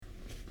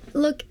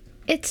Look,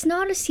 it's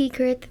not a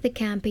secret that the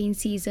campaign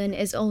season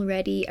is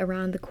already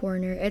around the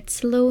corner. It's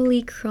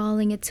slowly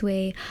crawling its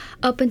way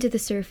up into the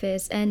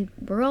surface, and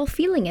we're all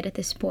feeling it at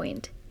this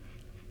point.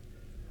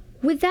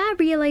 With that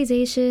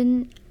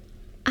realization,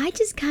 I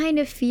just kind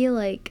of feel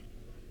like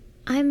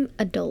I'm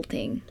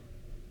adulting.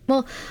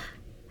 Well,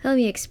 let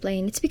me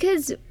explain. It's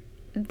because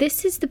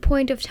this is the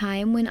point of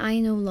time when I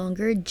no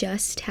longer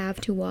just have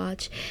to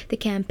watch the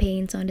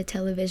campaigns on the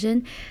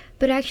television,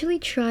 but actually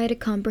try to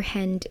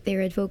comprehend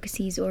their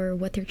advocacies or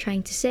what they're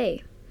trying to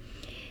say.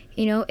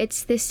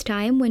 It's this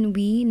time when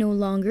we no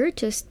longer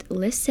just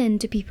listen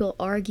to people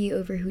argue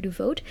over who to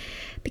vote,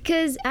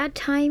 because at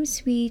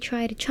times we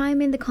try to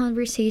chime in the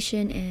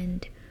conversation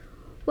and,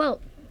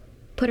 well,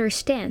 put our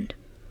stand.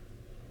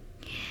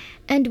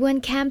 And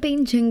when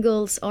campaign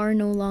jingles are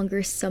no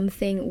longer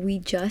something we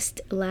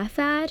just laugh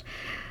at,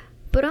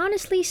 but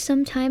honestly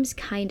sometimes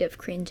kind of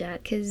cringe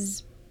at,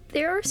 because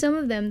there are some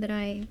of them that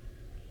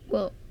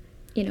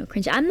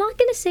cringe. I'm not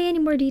gonna say any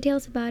more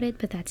details about it,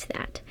 but that's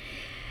that.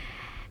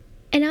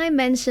 And I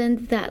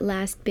mentioned that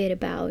last bit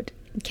about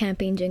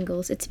campaign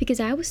jingles. It's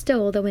because I was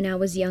told that when I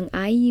was young,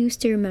 I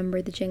used to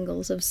remember the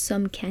jingles of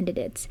some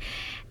candidates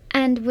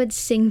and would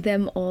sing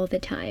them all the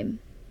time.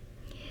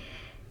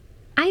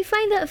 I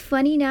find that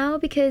funny now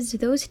because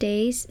those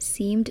days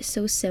seemed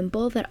so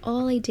simple that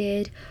all I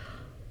did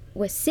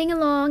was sing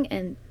along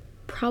and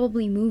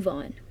probably move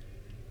on.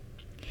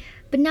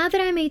 But now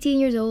that I'm 18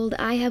 years old,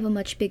 I have a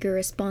much bigger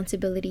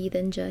responsibility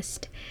than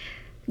just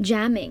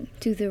jamming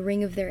to the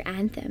ring of their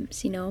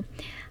anthems.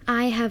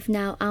 I have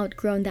now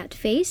outgrown that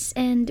phase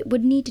and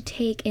would need to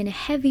take in a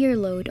heavier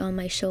load on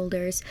my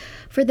shoulders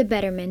for the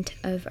betterment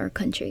of our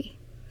country.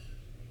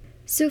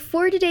 So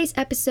for today's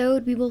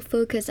episode, we will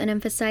focus on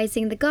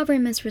emphasizing the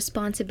government's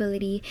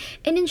responsibility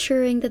in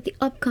ensuring that the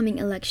upcoming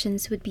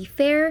elections would be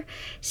fair,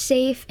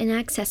 safe, and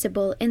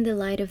accessible in the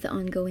light of the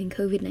ongoing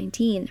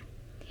COVID-19.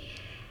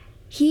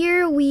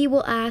 Here we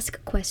will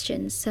ask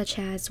questions such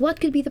as what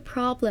could be the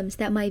problems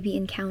that might be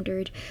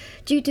encountered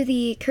due to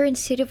the current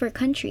state of our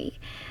country,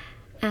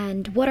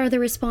 and what are the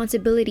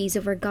responsibilities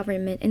of our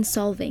government in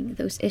solving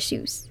those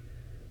issues.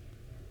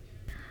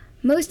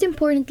 Most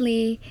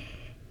importantly,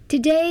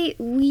 today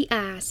we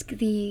ask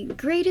the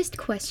greatest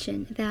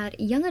question that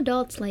young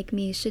adults like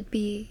me should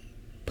be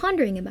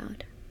pondering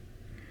about.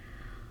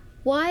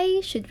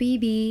 Why should we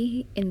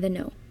be in the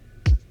know?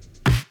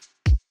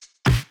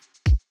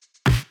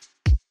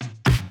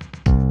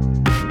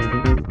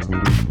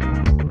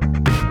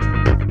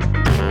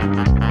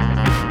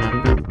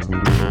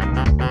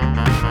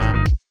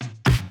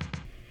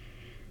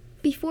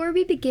 Before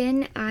we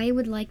begin, I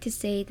would like to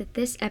say that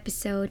this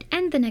episode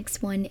and the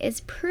next one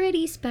is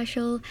pretty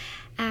special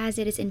as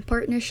it is in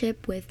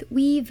partnership with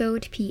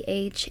WeVote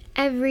Ph.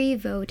 Every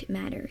vote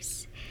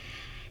matters.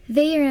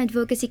 They are an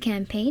advocacy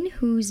campaign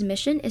whose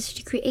mission is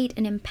to create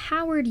an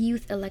empowered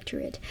youth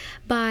electorate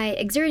by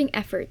exerting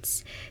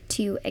efforts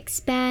to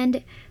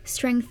expand,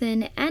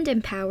 strengthen, and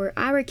empower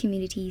our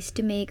communities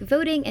to make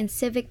voting and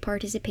civic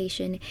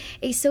participation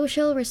a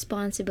social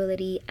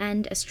responsibility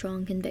and a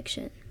strong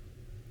conviction.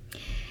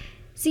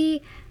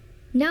 See,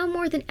 now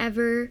more than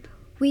ever,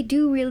 we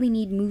do really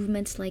need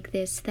movements like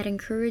this that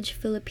encourage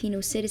Filipino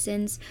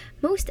citizens,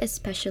 most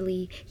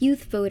especially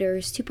youth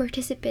voters, to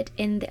participate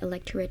in the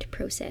electorate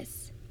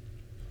process.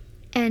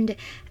 And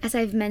as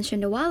I've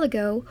mentioned a while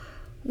ago,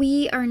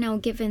 we are now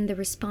given the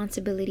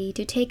responsibility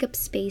to take up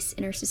space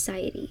in our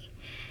society.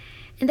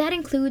 And that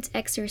includes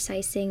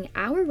exercising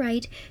our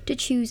right to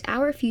choose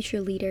our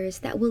future leaders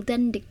that will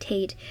then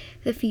dictate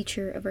the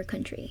future of our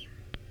country.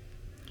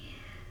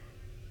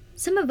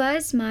 Some of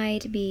us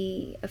might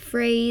be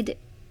afraid,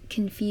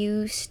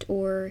 confused,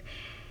 or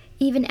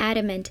even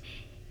adamant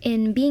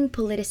in being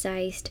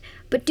politicized,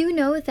 but do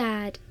know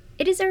that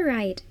it is our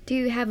right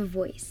to have a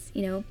voice,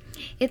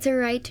 It's our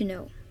right to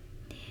know.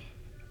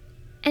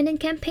 And in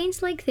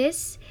campaigns like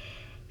this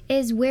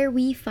is where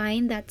we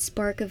find that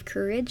spark of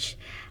courage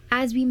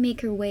as we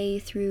make our way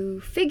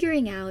through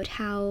figuring out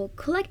how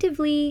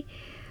collectively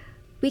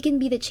we can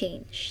be the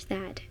change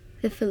that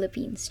the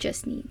Philippines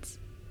just needs.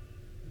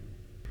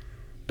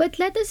 But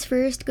let us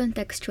first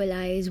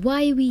contextualize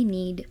why we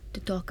need to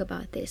talk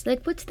about this.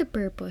 What's the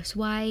purpose?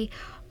 Why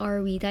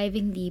are we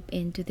diving deep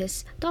into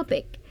this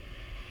topic?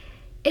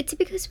 It's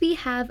because we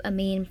have a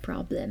main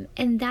problem,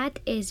 and that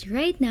is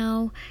right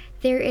now,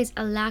 there is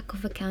a lack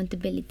of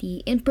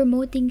accountability in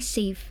promoting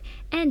safe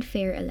and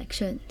fair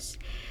elections.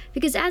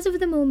 Because as of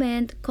the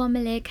moment,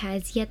 COMELEC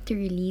has yet to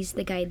release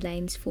the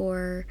guidelines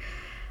for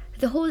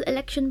the whole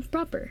election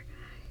proper.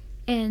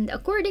 And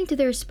according to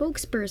their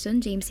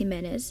spokesperson, James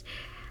Jimenez,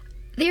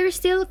 they're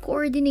still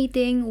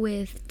coordinating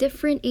with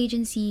different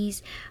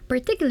agencies,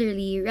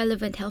 particularly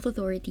relevant health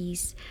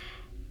authorities,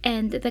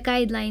 and the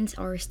guidelines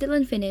are still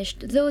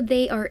unfinished, though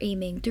they are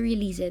aiming to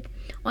release it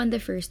on the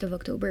 1st of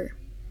October.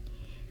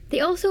 They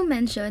also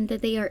mentioned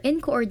that they are in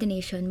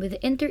coordination with the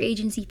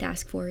Interagency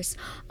Task Force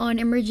on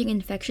Emerging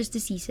Infectious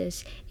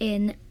Diseases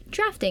in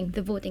drafting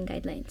the voting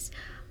guidelines,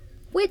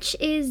 which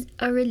is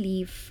a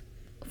relief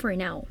for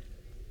now.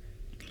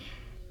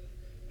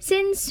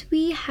 since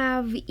we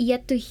have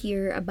yet to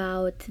hear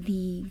about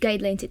the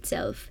guidelines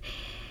itself,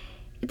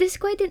 it is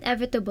quite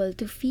inevitable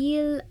to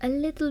feel a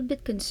little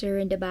bit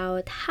concerned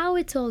about how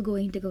it's all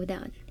going to go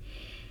down.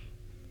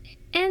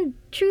 And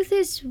truth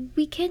is,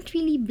 we can't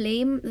really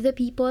blame the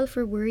people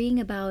for worrying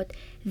about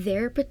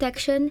their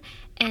protection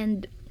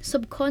and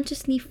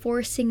subconsciously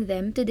forcing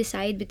them to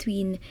decide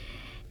between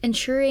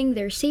ensuring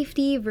their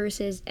safety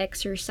versus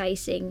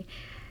exercising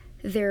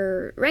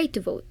their right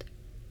to vote.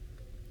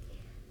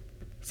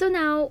 So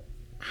now,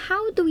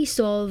 how do we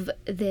solve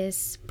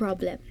this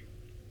problem?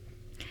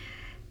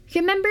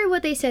 Remember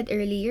what I said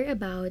earlier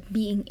about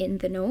being in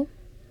the know?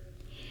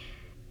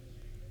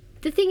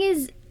 The thing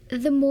is,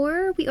 the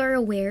more we are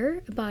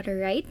aware about our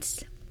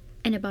rights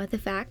and about the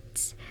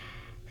facts,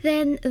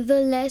 then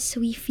the less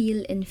we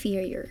feel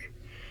inferior.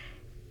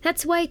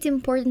 That's why it's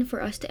important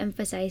for us to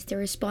emphasize the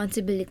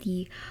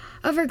responsibility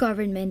of our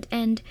government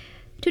and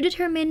to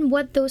determine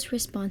what those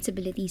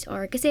responsibilities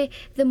are. Kasi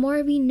the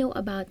more we know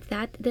about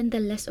that, then the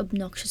less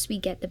obnoxious we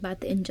get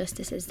about the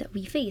injustices that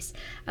we face,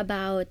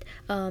 about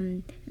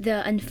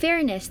the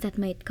unfairness that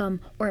might come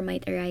or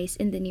might arise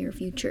in the near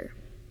future.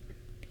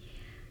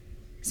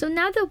 So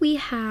now that we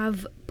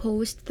have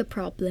posed the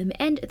problem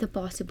and the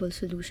possible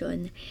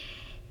solution,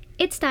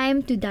 it's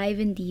time to dive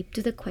in deep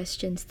to the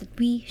questions that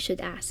we should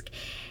ask.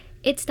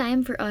 It's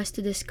time for us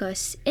to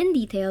discuss in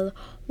detail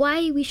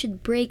why we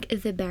should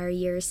break the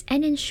barriers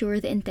and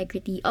ensure the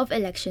integrity of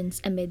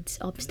elections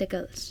amidst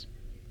obstacles.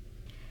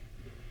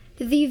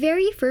 The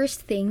very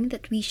first thing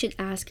that we should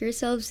ask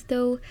ourselves,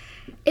 though,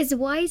 is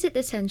why is it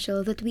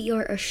essential that we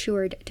are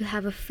assured to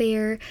have a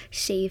fair,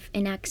 safe,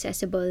 and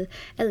accessible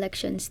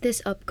elections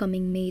this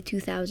upcoming May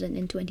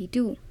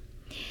 2022?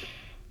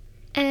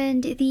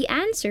 And the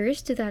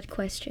answers to that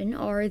question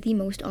are the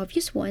most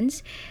obvious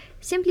ones,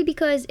 simply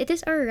because it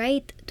is our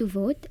right to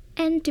vote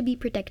and to be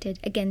protected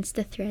against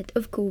the threat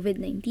of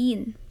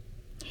COVID-19.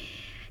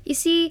 You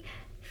see,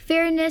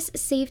 fairness,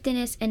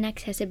 safetyness, and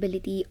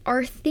accessibility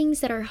are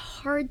things that are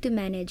hard to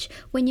manage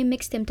when you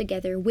mix them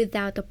together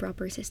without a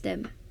proper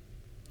system.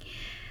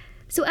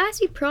 So as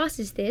we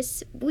process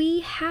this, we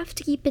have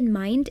to keep in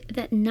mind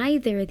that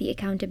neither the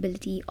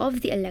accountability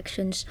of the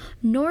elections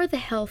nor the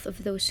health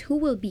of those who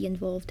will be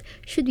involved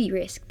should be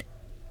risked.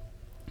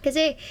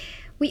 Kasi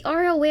we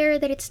are aware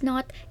that it's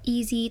not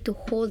easy to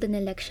hold an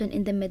election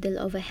in the middle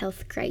of a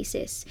health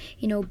crisis.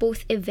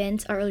 Both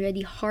events are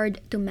already hard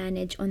to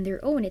manage on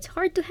their own. It's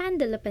hard to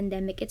handle a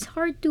pandemic. It's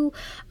hard to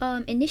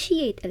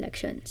initiate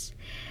elections.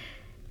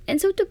 And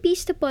so to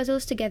piece the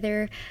puzzles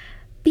together,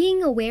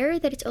 being aware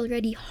that it's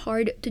already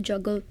hard to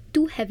juggle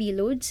two heavy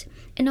loads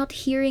and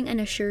not hearing an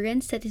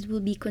assurance that it will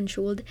be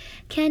controlled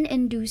can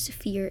induce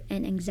fear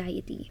and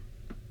anxiety.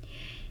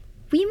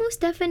 We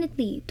most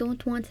definitely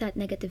don't want that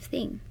negative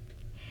thing.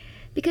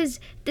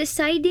 Because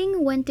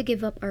deciding when to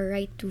give up our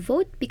right to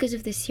vote because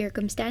of this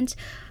circumstance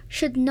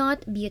should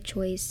not be a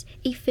choice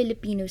a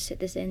Filipino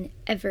citizen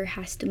ever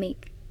has to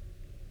make.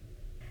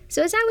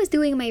 So as I was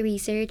doing my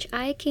research,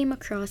 I came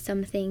across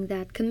something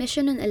that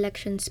Commission on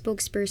Elections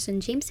spokesperson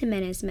James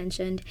Jimenez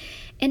mentioned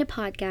in a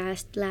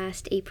podcast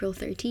last April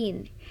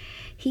 13.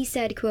 He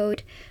said,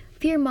 quote,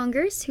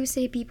 "Fearmongers who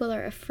say people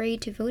are afraid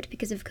to vote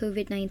because of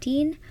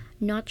COVID-19,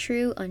 not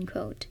true,"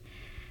 unquote.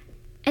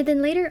 And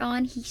then later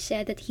on, he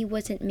said that he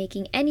wasn't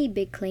making any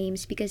big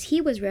claims because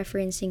he was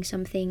referencing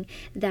something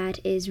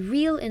that is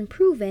real and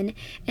proven,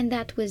 and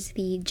that was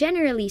the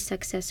generally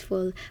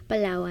successful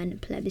Palawan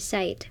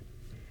plebiscite.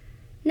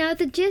 Now,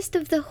 the gist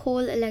of the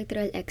whole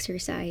electoral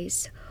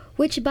exercise,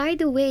 which by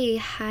the way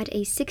had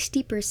a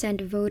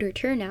 60% voter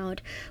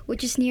turnout,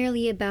 which is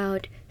nearly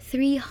about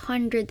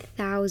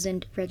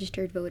 300,000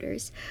 registered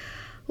voters,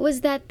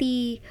 was that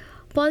the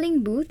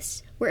polling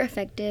booths were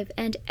effective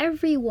and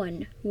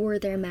everyone wore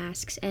their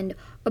masks and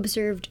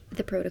observed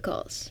the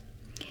protocols.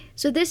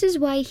 So this is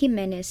why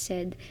Jimenez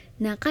said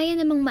na kaya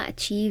namang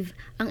ma-achieve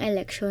ang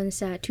election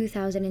sa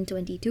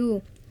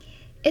 2022.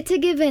 It's a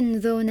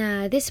given though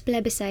na this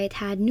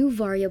plebiscite had new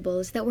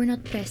variables that were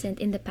not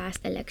present in the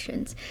past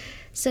elections,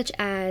 such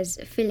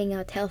as filling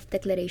out health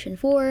declaration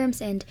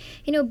forms and,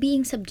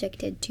 being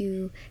subjected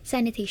to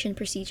sanitation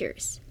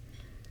procedures.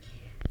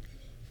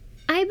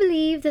 I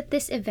believe that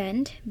this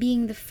event,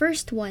 being the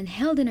first one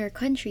held in our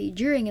country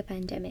during a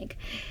pandemic,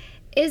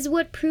 is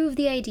what proved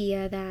the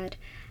idea that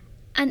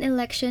an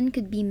election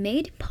could be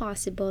made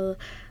possible,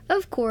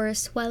 of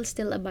course, while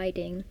still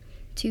abiding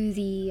to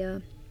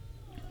the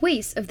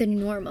ways of the new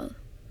normal.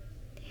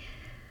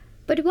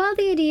 But while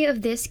the idea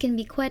of this can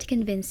be quite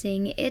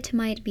convincing, it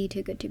might be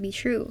too good to be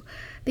true,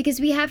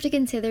 because we have to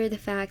consider the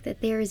fact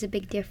that there is a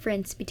big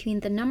difference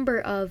between the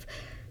number of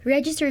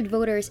registered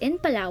voters in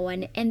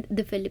Palawan and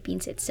the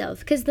Philippines itself,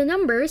 because the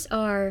numbers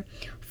are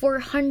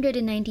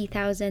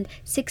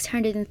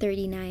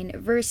 490,639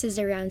 versus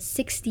around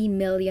 60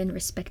 million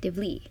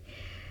respectively.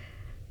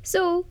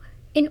 So,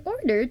 in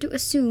order to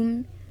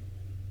assume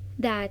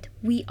that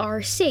we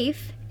are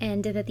safe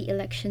and that the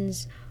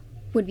elections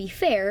would be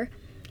fair,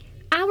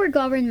 our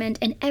government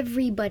and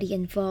everybody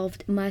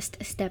involved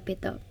must step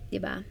it up,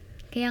 diba?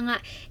 Kaya nga,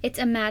 it's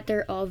a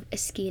matter of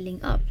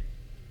scaling up.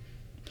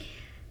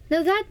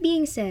 Now that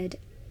being said,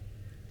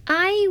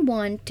 I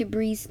want to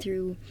breeze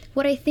through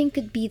what I think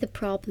could be the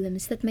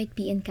problems that might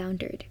be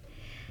encountered.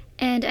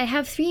 And I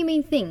have three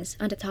main things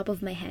on the top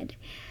of my head.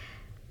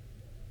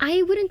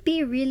 I wouldn't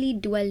be really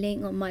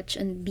dwelling on much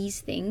on these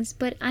things,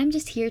 but I'm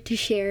just here to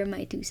share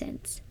my 2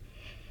 cents.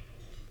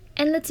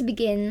 And let's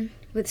begin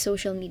with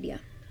social media.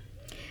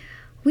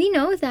 We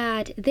know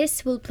that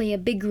this will play a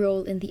big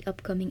role in the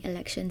upcoming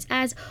elections,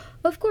 as,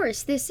 of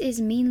course, this is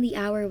mainly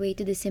our way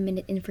to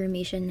disseminate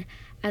information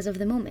as of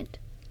the moment.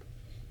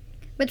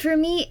 But for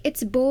me,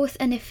 it's both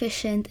an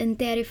efficient and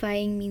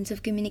terrifying means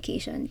of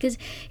communication. Because,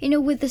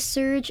 with the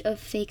surge of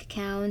fake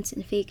accounts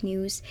and fake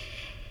news,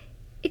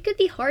 it could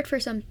be hard for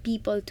some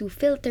people to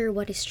filter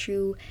what is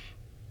true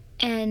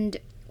and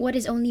what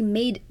is only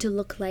made to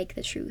look like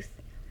the truth.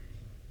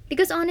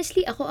 Because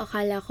honestly,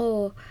 akala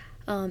ko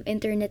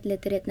internet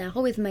literate na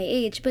ako with my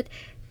age, but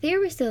there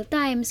were still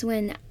times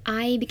when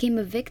I became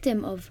a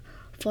victim of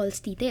false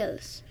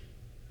details.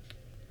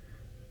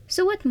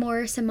 So what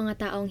more sa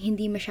mga taong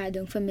hindi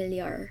masyadong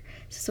familiar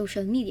sa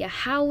social media?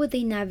 How would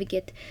they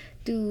navigate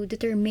to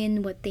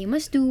determine what they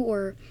must do,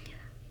 or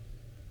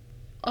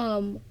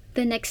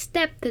the next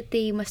step that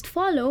they must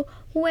follow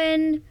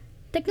when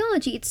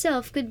technology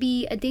itself could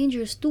be a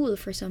dangerous tool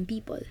for some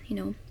people,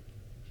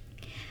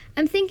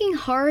 I'm thinking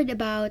hard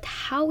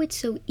about how it's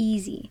so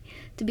easy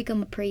to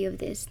become a prey of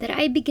this that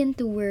I begin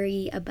to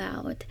worry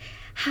about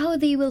how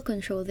they will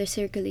control the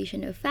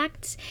circulation of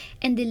facts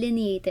and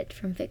delineate it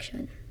from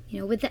fiction.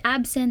 With the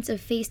absence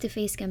of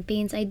face-to-face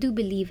campaigns, I do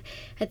believe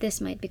that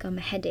this might become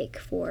a headache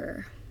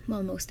for,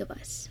 most of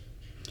us.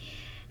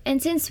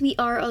 And since we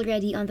are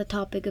already on the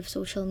topic of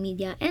social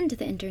media and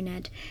the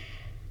internet,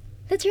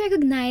 let's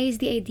recognize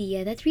the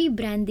idea that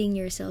rebranding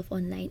yourself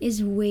online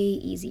is way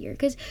easier,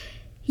 because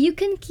you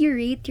can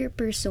curate your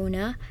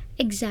persona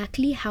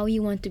exactly how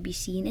you want to be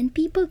seen and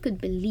people could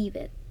believe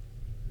it.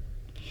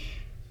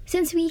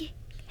 Since we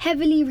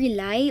heavily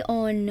rely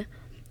on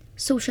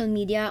social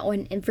media,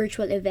 on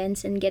virtual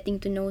events and getting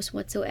to know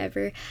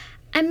whatsoever,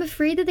 I'm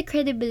afraid that the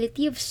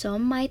credibility of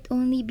some might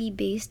only be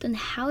based on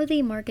how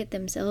they market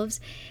themselves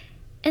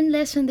and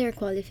less on their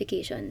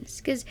qualifications.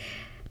 Because,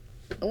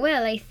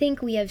 I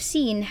think we have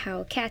seen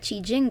how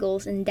catchy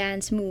jingles and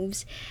dance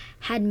moves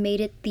had made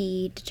it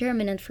the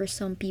determinant for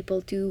some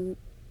people to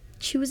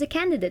choose a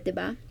candidate,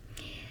 diba?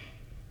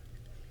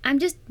 I'm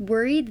just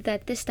worried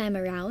that this time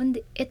around,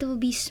 it will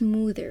be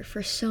smoother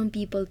for some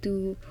people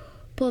to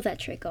pull that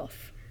trick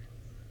off.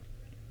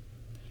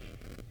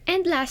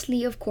 And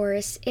lastly, of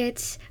course,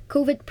 it's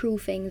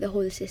COVID-proofing the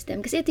whole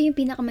system. Kasi ito yung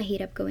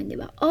pinakamahirap gawin, di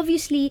ba?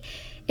 Obviously,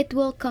 it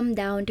will come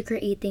down to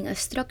creating a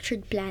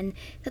structured plan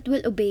that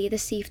will obey the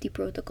safety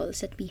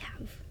protocols that we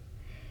have.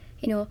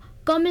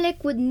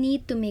 COMELEC would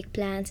need to make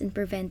plans in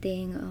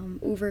preventing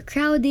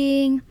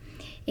overcrowding,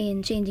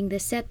 in changing the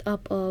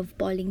setup of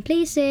polling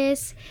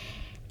places,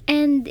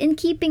 and in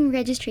keeping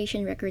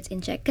registration records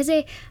in check.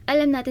 Kasi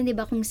alam natin, di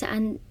ba, kung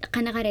saan ka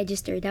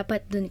naka-register,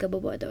 dapat dun ka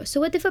boboto. So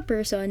what if a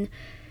person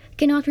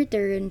cannot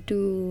return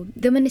to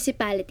the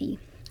municipality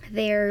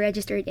they're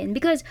registered in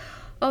because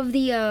of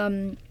the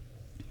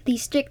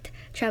strict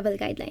travel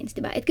guidelines,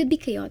 diba? It could be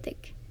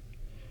chaotic.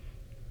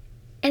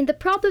 And the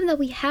problem that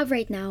we have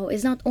right now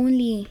is not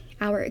only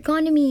our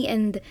economy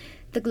and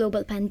the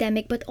global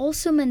pandemic, but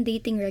also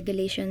mandating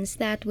regulations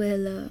that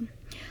will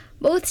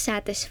both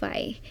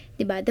satisfy,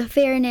 diba, the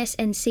fairness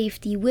and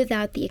safety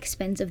without the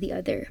expense of the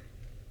other.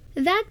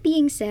 That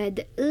being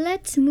said,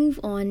 let's move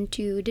on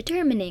to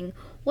determining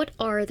what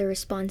are the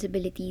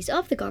responsibilities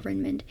of the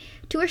government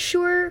to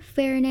assure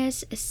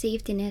fairness,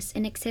 safetyness,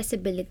 and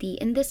accessibility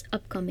in this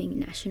upcoming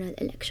national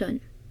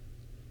election.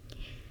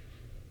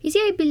 You see,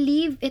 I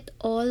believe it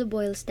all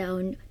boils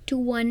down to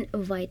one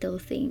vital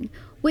thing,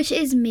 which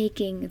is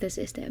making the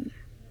system.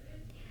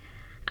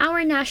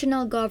 Our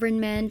national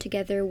government,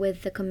 together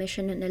with the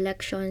Commission on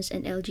Elections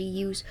and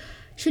LGUs,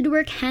 should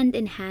work hand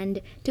in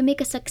hand to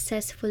make a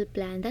successful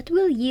plan that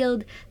will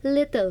yield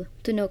little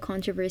to no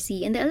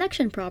controversy in the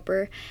election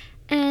proper,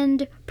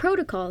 and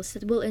protocols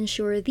that will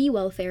ensure the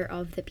welfare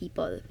of the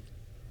people.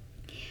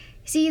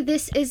 See,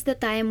 this is the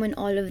time when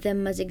all of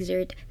them must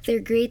exert their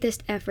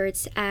greatest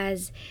efforts,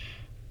 as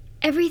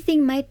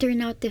everything might turn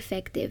out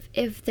defective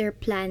if their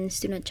plans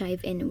do not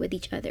jive in with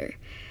each other.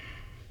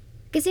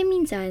 Kasi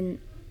minsan,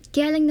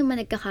 kaya lang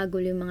naman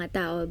nagkakagulo yung mga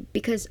tao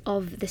because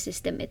of the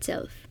system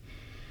itself.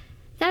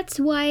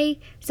 That's why,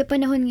 sa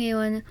panahon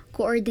ngayon,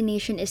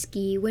 coordination is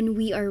key when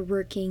we are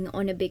working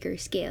on a bigger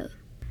scale.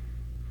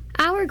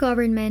 Our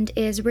government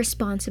is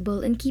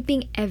responsible in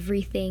keeping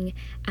everything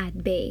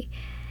at bay.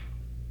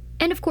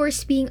 And of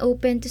course, being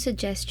open to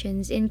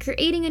suggestions in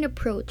creating an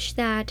approach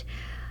that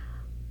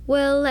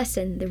will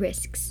lessen the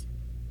risks.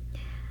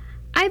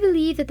 I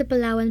believe that the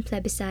Palawan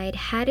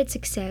plebiscite had its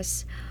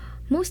success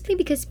mostly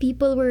because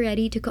people were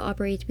ready to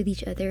cooperate with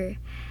each other.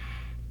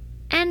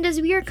 And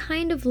as we are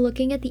kind of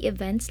looking at the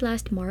events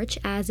last March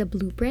as a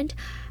blueprint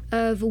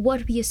of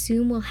what we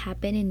assume will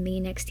happen in May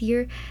next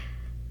year,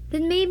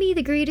 then maybe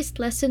the greatest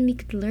lesson we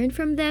could learn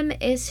from them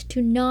is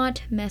to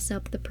not mess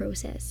up the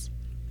process.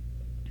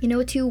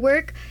 To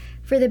work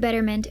for the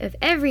betterment of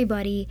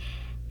everybody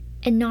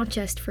and not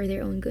just for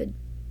their own good.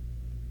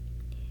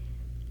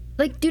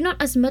 Do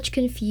not as much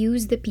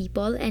confuse the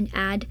people and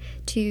add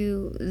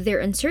to their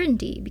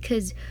uncertainty,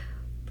 because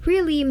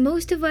really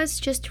most of us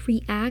just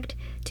react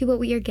to what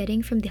we are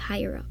getting from the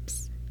higher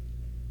ups.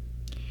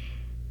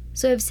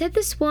 So I've said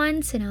this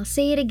once and I'll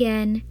say it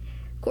again: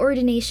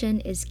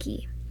 coordination is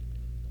key.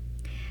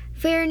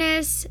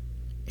 Fairness,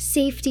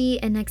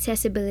 safety, and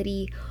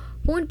accessibility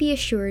won't be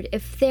assured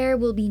if there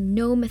will be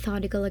no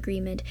methodical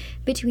agreement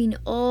between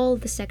all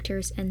the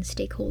sectors and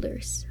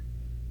stakeholders.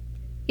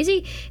 You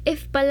see,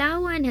 if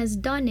Palawan has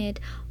done it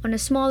on a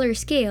smaller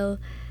scale,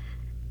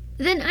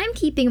 then I'm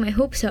keeping my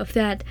hopes up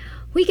that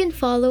we can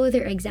follow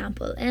their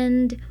example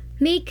and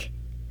make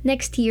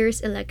next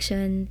year's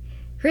election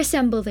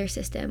resemble their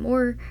system,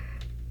 or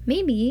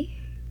maybe,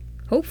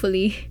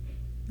 hopefully,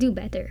 do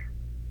better.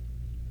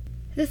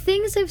 The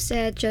things I've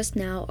said just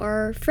now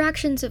are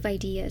fractions of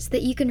ideas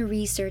that you can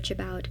research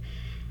about,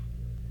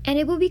 and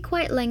it will be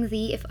quite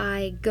lengthy if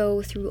I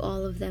go through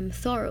all of them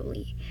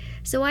thoroughly.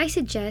 So I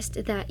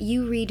suggest that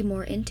you read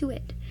more into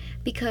it,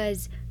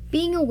 because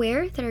being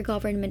aware that our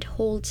government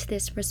holds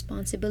this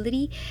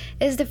responsibility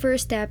is the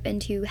first step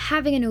into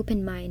having an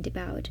open mind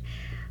about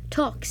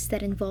talks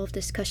that involve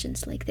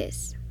discussions like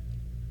this.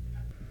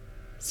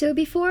 So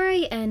before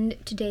I end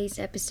today's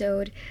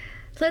episode,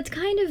 let's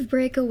kind of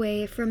break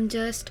away from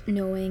just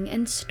knowing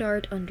and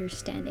start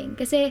understanding.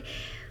 Kasi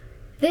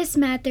this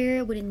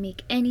matter wouldn't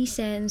make any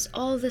sense.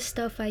 All the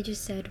stuff I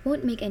just said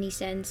won't make any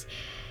sense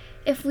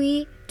if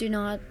we do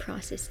not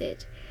process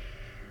it.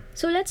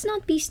 So let's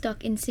not be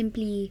stuck in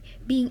simply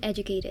being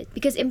educated,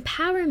 because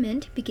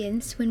empowerment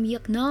begins when we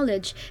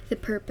acknowledge the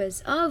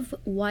purpose of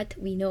what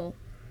we know.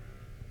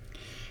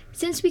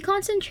 Since we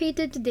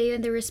concentrated today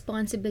on the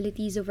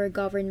responsibilities of our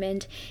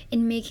government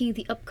in making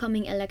the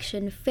upcoming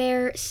election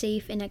fair,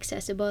 safe, and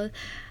accessible,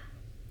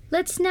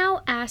 let's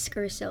now ask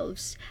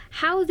ourselves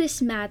how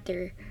this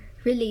matter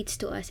relates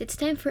to us. It's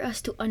time for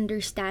us to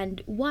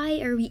understand,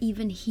 why are we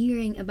even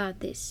hearing about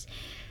this?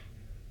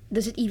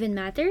 Does it even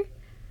matter?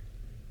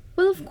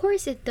 Well, of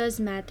course it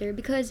does matter,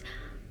 because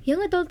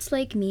young adults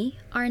like me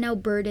are now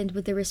burdened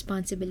with the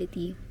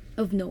responsibility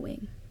of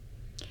knowing.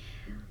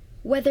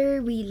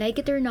 Whether we like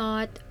it or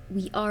not,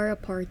 we are a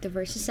part of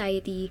our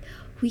society.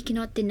 We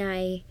cannot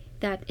deny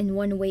that in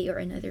one way or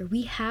another.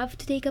 We have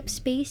to take up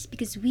space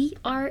because we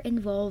are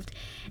involved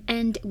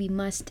and we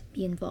must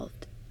be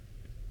involved.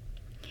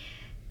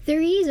 The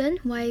reason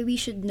why we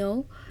should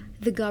know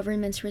the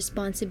government's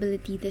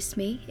responsibility this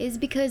May is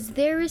because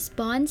their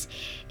response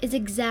is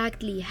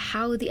exactly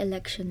how the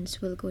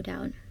elections will go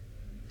down.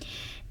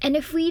 And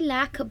if we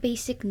lack a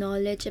basic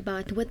knowledge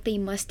about what they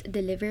must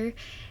deliver,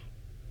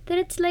 then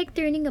it's like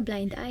turning a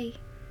blind eye.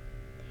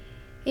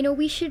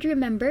 We should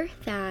remember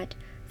that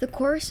the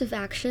course of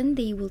action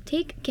they will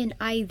take can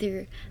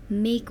either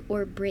make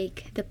or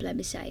break the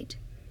plebiscite.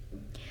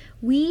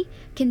 We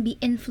can be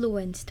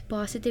influenced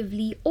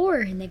positively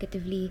or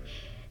negatively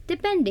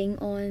depending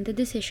on the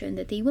decision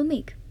that they will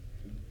make.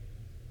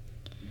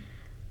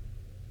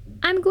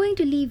 I'm going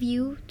to leave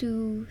you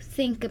to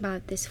think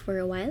about this for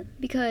a while,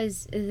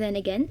 because then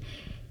again,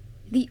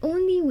 the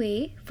only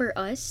way for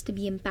us to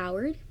be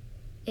empowered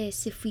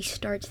is if we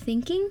start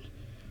thinking,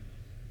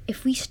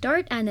 if we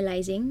start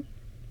analyzing,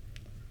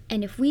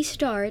 and if we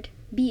start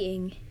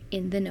being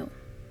in the know.